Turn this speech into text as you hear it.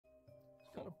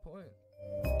point.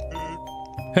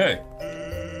 Hey,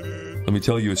 let me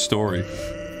tell you a story.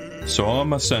 So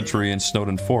I'm a sentry in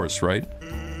Snowden Forest, right?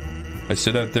 I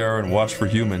sit out there and watch for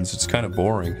humans. It's kind of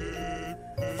boring.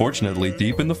 Fortunately,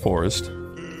 deep in the forest,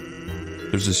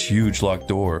 there's this huge locked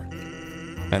door,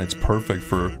 and it's perfect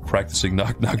for practicing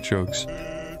knock-knock jokes.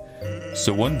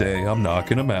 So one day, I'm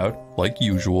knocking them out, like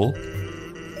usual.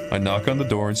 I knock on the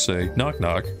door and say, knock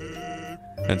knock.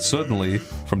 And suddenly,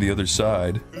 from the other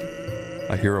side,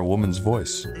 I hear a woman's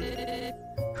voice.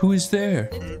 Who is there?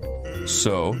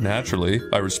 So, naturally,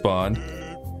 I respond,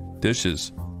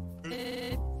 dishes.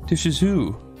 Dishes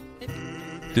who?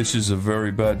 This is a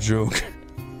very bad joke.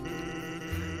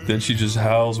 Then she just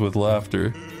howls with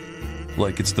laughter,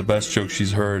 like it's the best joke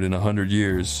she's heard in 100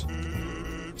 years.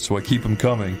 So I keep them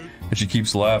coming, and she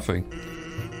keeps laughing.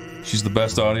 She's the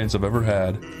best audience I've ever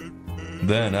had.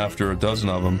 Then, after a dozen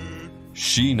of them,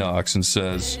 she knocks and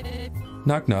says,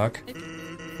 knock knock.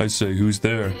 I say, who's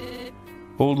there?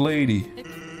 Old lady.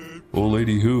 Old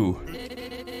lady who?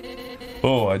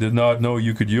 Oh, I did not know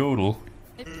you could yodel.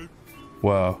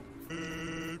 Wow.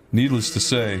 Needless to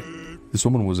say, this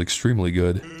woman was extremely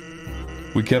good.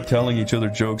 We kept telling each other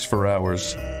jokes for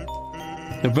hours.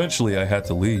 Eventually, I had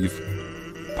to leave.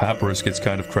 Papyrus gets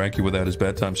kind of cranky without his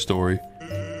bedtime story.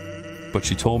 But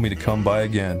she told me to come by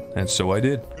again, and so I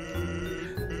did.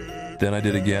 Then I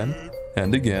did again,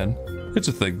 and again. It's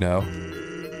a thing now.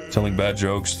 Telling bad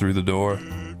jokes through the door.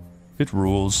 It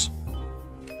rules.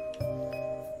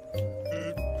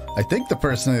 I think the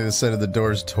person at the side of the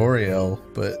door is Toriel,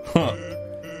 but... Huh.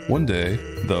 One day,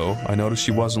 though, I noticed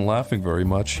she wasn't laughing very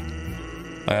much.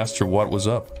 I asked her what was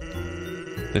up.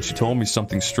 Then she told me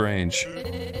something strange.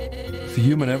 If a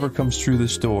human ever comes through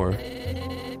this door,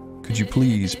 could you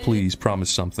please, please promise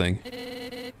something?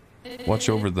 Watch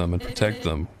over them and protect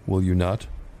them, will you not?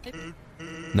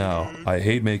 Now, I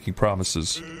hate making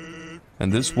promises.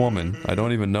 And this woman, I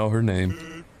don't even know her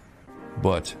name,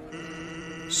 but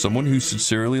someone who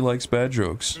sincerely likes bad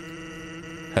jokes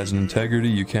has an integrity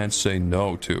you can't say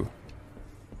no to.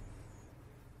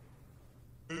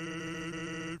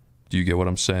 Do you get what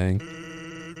I'm saying?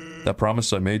 That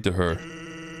promise I made to her.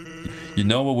 You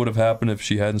know what would have happened if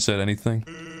she hadn't said anything?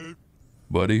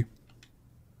 Buddy?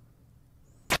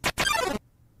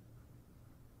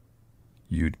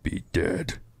 You'd be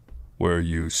dead where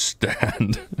you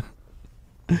stand.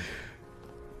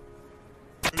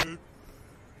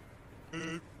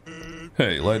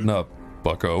 Hey, lighten up,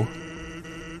 bucko.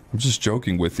 I'm just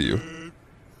joking with you.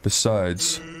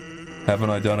 Besides, haven't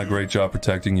I done a great job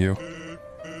protecting you?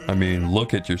 I mean,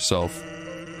 look at yourself.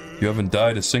 You haven't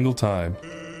died a single time.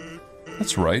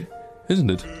 That's right, isn't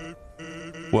it?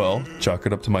 Well, chalk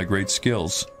it up to my great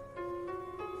skills.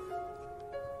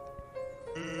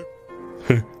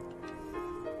 That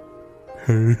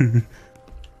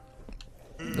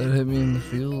hit me in the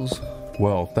feels.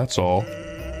 Well, that's all.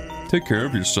 Take care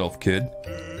of yourself, kid.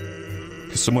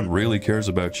 Because someone really cares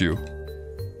about you.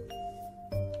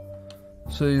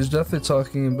 So he's definitely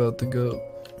talking about the goat.